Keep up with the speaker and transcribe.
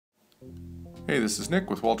Hey, this is Nick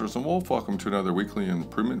with Walters&Wolf. Welcome to another weekly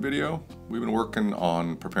improvement video. We've been working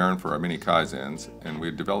on preparing for our mini Kaizens, and we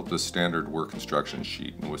developed this standard work instruction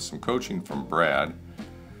sheet. And with some coaching from Brad,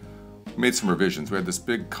 we made some revisions. We had this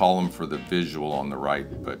big column for the visual on the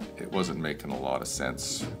right, but it wasn't making a lot of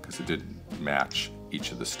sense because it didn't match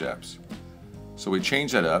each of the steps. So we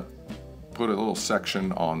changed that up, put a little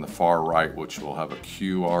section on the far right which will have a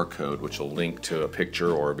QR code which will link to a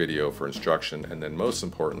picture or a video for instruction, and then most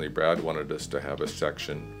importantly Brad wanted us to have a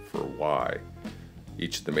section for why,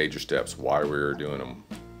 each of the major steps, why we were doing them.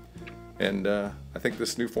 And I think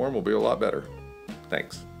this new form will be a lot better.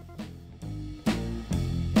 Thanks.